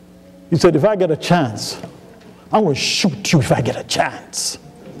 He said, if I get a chance, I'm going to shoot you if I get a chance.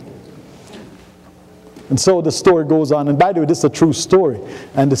 And so the story goes on, and by the way, this is a true story.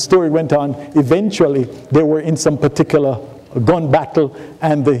 And the story went on. Eventually, they were in some particular gun battle,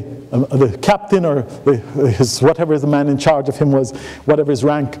 and the captain, or whatever the man in charge of him was, whatever his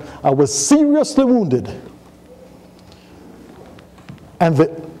rank, was seriously wounded. And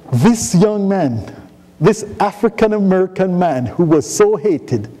this young man, this African-American man who was so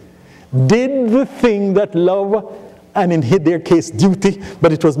hated, did the thing that love, and in their case duty,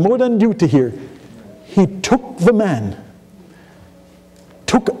 but it was more than duty here. He took the man,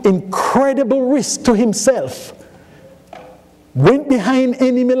 took incredible risk to himself, went behind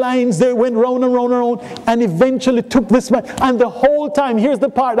enemy lines, they went round and round and round, and eventually took this man. And the whole time, here's the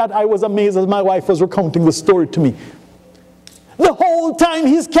part that I was amazed as my wife was recounting the story to me. The whole time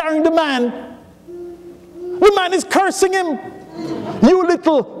he's carrying the man is cursing him. You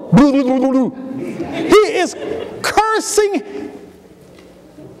little blah, blah, blah, blah. He is cursing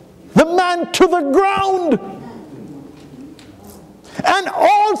the man to the ground. And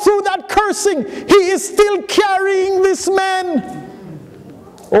all through that cursing, he is still carrying this man.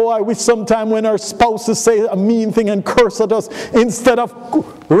 Oh, I wish sometime when our spouses say a mean thing and curse at us, instead of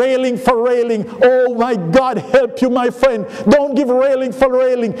railing for railing, oh my God, help you, my friend. Don't give railing for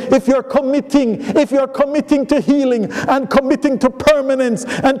railing. If you're committing to healing and committing to permanence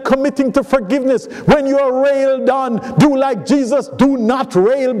and committing to forgiveness, when you are railed on, do like Jesus, do not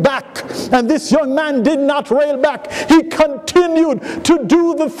rail back. And this young man did not rail back. He continued to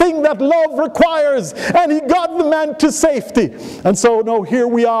do the thing that love requires, and he got the man to safety. And so now here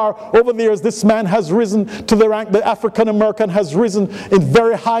we are. Over the years, this man has risen to the rank. The African American has risen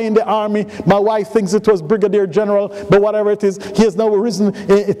very high in the army. My wife thinks it was brigadier general, but whatever it is, he has now risen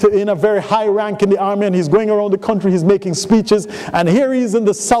in a very high rank in the army, and he's going around the country, he's making speeches. And here he is in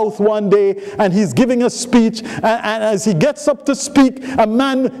the South one day, and he's giving a speech, and as he gets up to speak, a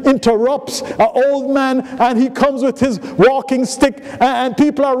man interrupts, an old man, and he comes with his walking stick, and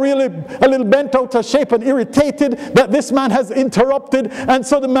people are really a little bent out of shape and irritated that this man has interrupted. And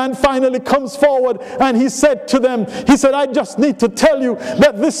so the man finally comes forward, and he said to them, he said, I just need to tell you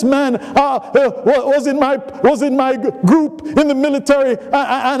that this man was in my group in the military,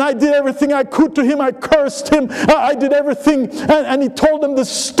 and I did everything I could to him. I cursed him. I did everything. And he told them the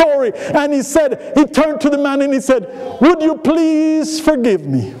story. And he said, he turned to the man and he said, would you please forgive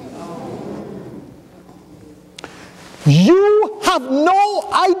me? You have no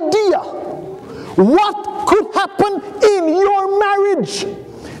idea what could happen in your marriage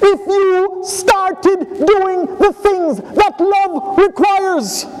if you started doing the things that love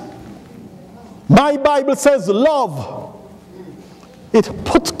requires. My Bible says love, it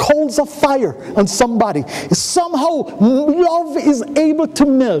puts coals of fire on somebody. Somehow love is able to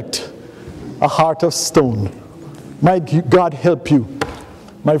melt a heart of stone. My God help you.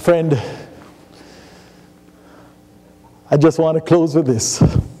 My friend, I just want to close with this.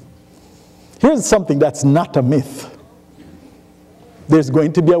 Here's something that's not a myth. There's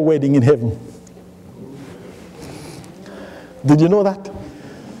going to be a wedding in heaven. Did you know that?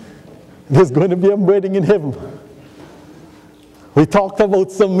 There's going to be a wedding in heaven. We talked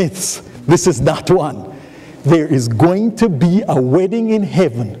about some myths. This is not one. There is going to be a wedding in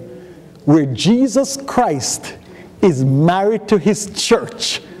heaven where Jesus Christ is married to his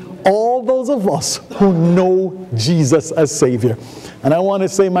church all those of us who know Jesus as Savior. And I want to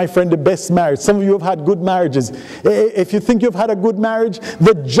say, my friend, the best marriage. Some of you have had good marriages. If you think you've had a good marriage,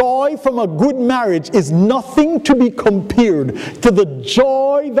 the joy from a good marriage is nothing to be compared to the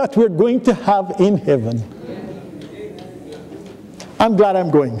joy that we're going to have in heaven. I'm glad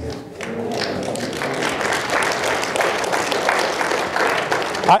I'm going.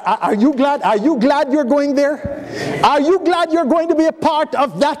 Are you glad? Are you glad you're going there? Are you glad you're going to be a part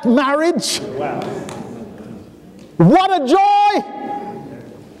of that marriage? Wow. What a joy!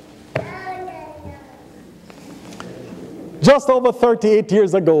 Just over 38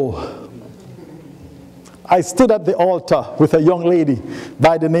 years ago, I stood at the altar with a young lady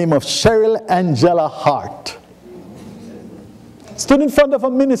by the name of Cheryl Angela Hart. Stood in front of a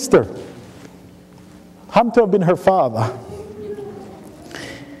minister. Happened to have been her father.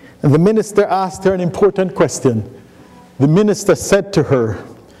 And the minister asked her an important question. The minister said to her,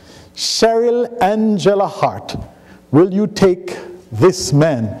 Cheryl Angela Hart, will you take this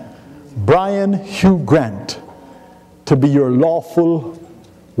man, Brian Hugh Grant, to be your lawful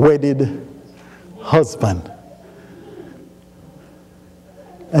wedded husband?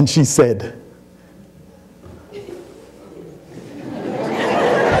 And she said,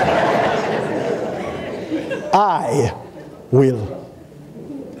 I will.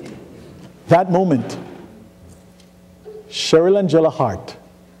 That moment, Cheryl Angela Hart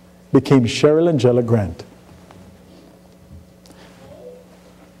became Cheryl Angela Grant.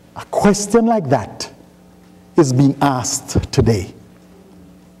 A question like that is being asked today.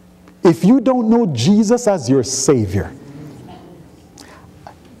 If you don't know Jesus as your Savior,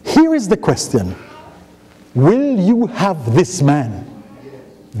 here is the question. Will you have this man,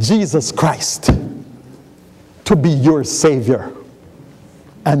 Jesus Christ, to be your Savior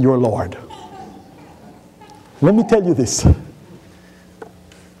and your Lord? Let me tell you this.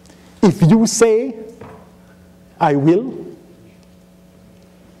 If you say, I will,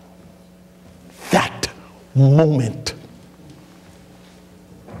 that moment,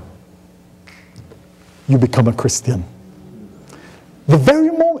 you become a Christian. The very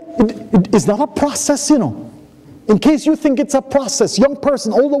moment, it is not a process, you know. In case you think it's a process, young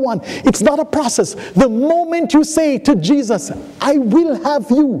person, older one, it's not a process. The moment you say to Jesus, I will have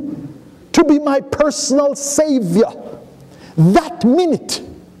you to be my personal Savior, that minute,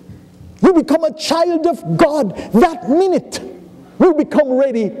 you become a child of God. That minute, you become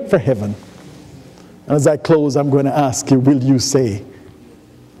ready for heaven. And as I close, I'm going to ask you, will you say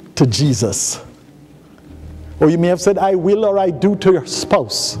to Jesus? Or you may have said, I will or I do to your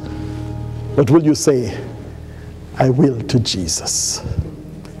spouse. But will you say, I will to Jesus?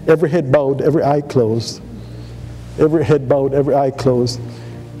 Every head bowed, every eye closed. Every head bowed, every eye closed.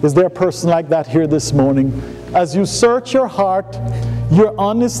 Is there a person like that here this morning? As you search your heart, you're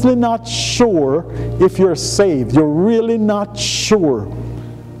honestly not sure if you're saved. You're really not sure.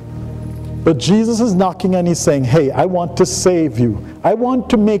 But Jesus is knocking and he's saying, hey, I want to save you. I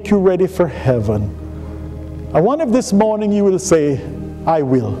want to make you ready for heaven. I wonder if this morning you will say, I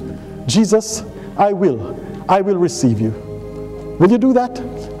will. Jesus, I will. I will receive you. Will you do that?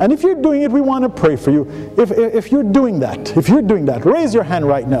 And if you're doing it, we want to pray for you. If you're doing that, raise your hand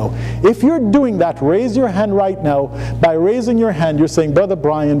right now. If you're doing that, raise your hand right now. By raising your hand, you're saying, Brother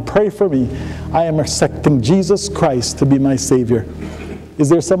Brian, pray for me. I am accepting Jesus Christ to be my Savior. Is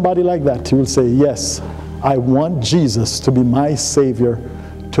there somebody like that who will say, yes, I want Jesus to be my Savior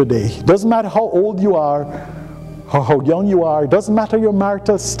today? Doesn't matter how old you are, or how young you are. Doesn't matter your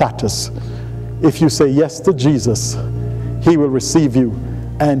marital status. If you say yes to Jesus, He will receive you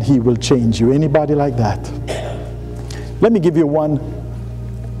and He will change you. Anybody like that? Let me give you one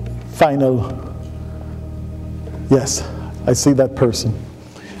final. Yes, I see that person.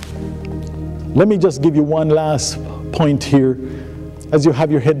 Let me just give you one last point here. As you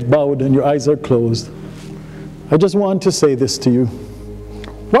have your head bowed and your eyes are closed, I just want to say this to you.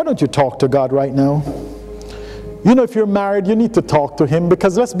 Why don't you talk to God right now? You know, if you're married, you need to talk to Him,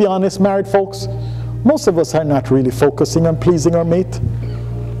 because let's be honest, married folks, most of us are not really focusing on pleasing our mate.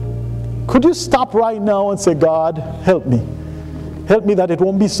 Could you stop right now and say, God, help me. Help me that it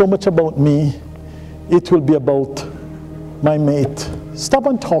won't be so much about me. It will be about my mate. Stop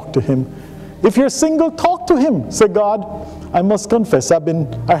and talk to Him. If you're single, talk to Him. Say, God, I must confess, I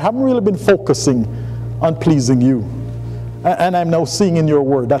haven't really been focusing on pleasing you. And I'm now seeing in your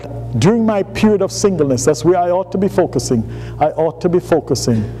word that during my period of singleness, that's where I ought to be focusing. I ought to be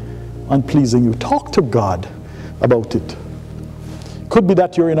focusing on pleasing you. Talk to God about it. Could be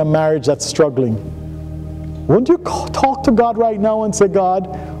that you're in a marriage that's struggling. Won't you talk to God right now and say, God,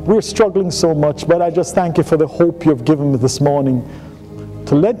 we're struggling so much, but I just thank you for the hope you've given me this morning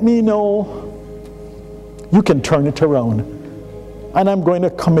to let me know you can turn it around. And I'm going to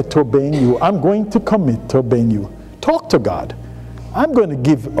commit to obeying you. I'm going to commit to obeying you. Talk to God. I'm going to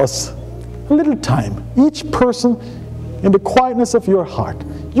give us a little time. Each person, in the quietness of your heart,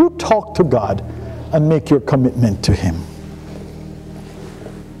 you talk to God and make your commitment to Him.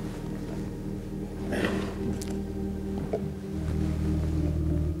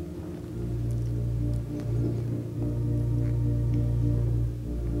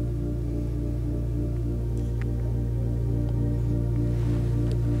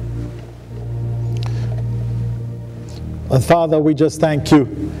 And Father, we just thank you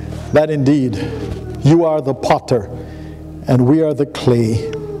that indeed you are the potter and we are the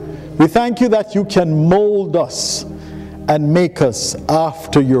clay. We thank you that you can mold us and make us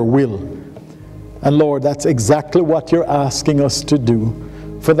after your will. And Lord, that's exactly what you're asking us to do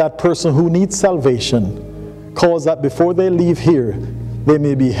for that person who needs salvation. Cause that before they leave here, they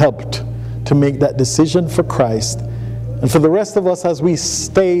may be helped to make that decision for Christ. And for the rest of us, as we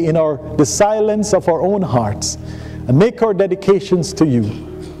stay in the silence of our own hearts and make our dedications to you,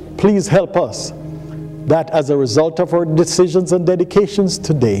 please help us that as a result of our decisions and dedications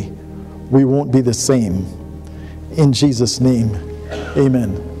today, we won't be the same. In Jesus' name,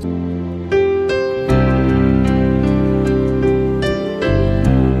 amen.